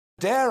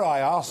Dare I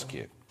ask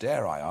you,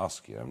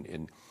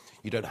 and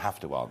you don't have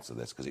to answer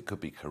this because it could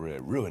be career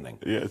ruining.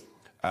 Yes.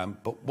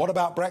 But what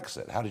about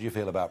Brexit? How did you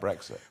feel about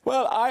Brexit?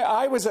 Well,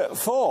 I was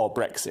for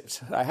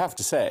Brexit, I have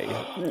to say.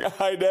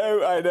 I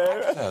know.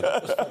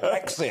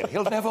 Brexit,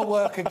 he'll never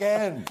work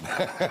again.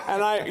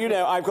 And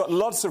I've got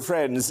lots of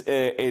friends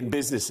in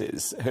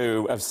businesses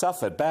who have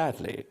suffered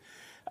badly.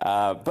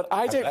 But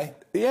I don't. Have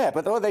Yeah,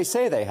 but they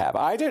say they have.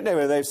 I don't know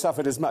whether they've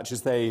suffered as much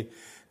as they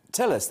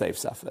tell us they've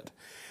suffered.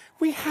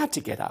 We had to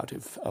get out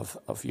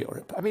of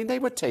Europe. I mean, they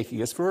were taking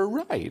us for a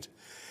ride.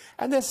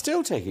 And they're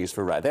still taking us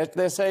for a ride.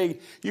 They're saying,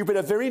 you've been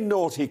a very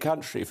naughty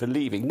country for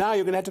leaving. Now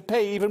you're going to have to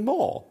pay even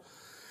more.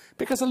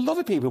 Because a lot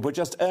of people were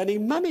just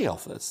earning money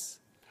off us.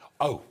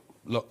 Oh,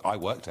 look, I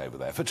worked over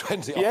there for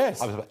 20 years.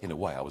 Yes. In a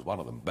way, I was one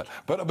of them. But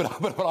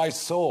I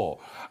saw,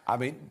 I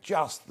mean,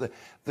 just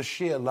the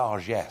sheer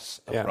largesse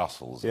of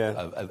Brussels,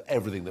 of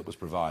everything that was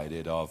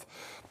provided, of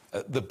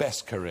the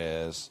best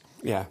careers.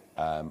 Yeah.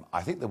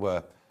 I think there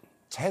were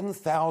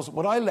 10,000...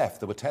 When I left,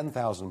 there were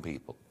 10,000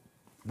 people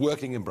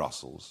working in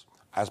Brussels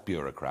as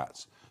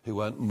bureaucrats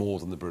who earned more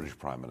than the British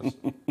Prime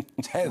Minister.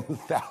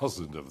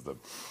 10,000 of them,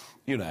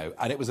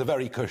 and it was a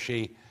very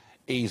cushy,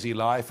 easy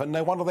life, and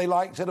no wonder they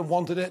liked it and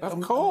wanted it. Of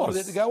and course. wanted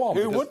it to go on.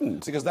 Who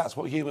wouldn't? Because that's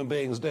what human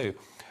beings do.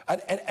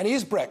 And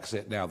is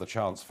Brexit now the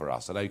chance for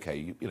us? And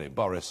OK,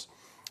 Boris,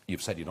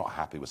 you've said you're not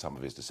happy with some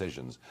of his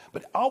decisions,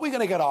 but are we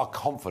going to get our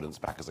confidence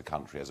back as a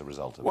country as a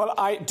result of it? Well,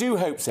 I do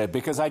hope so,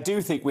 because I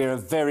do think we're a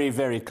very,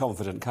 very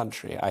confident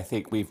country. I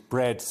think we've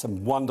bred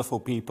some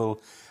wonderful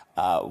people,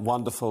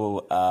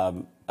 wonderful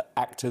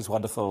actors,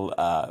 wonderful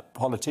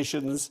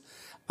politicians,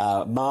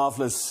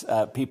 marvellous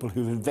people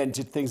who've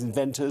invented things,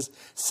 inventors,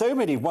 so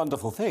many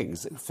wonderful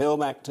things,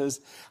 film actors.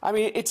 I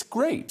mean, it's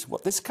great.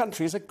 This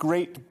country is a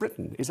great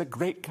Britain, is a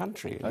great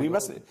country. We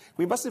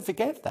mustn't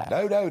forget that.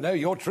 No,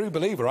 you're a true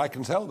believer, I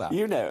can tell that.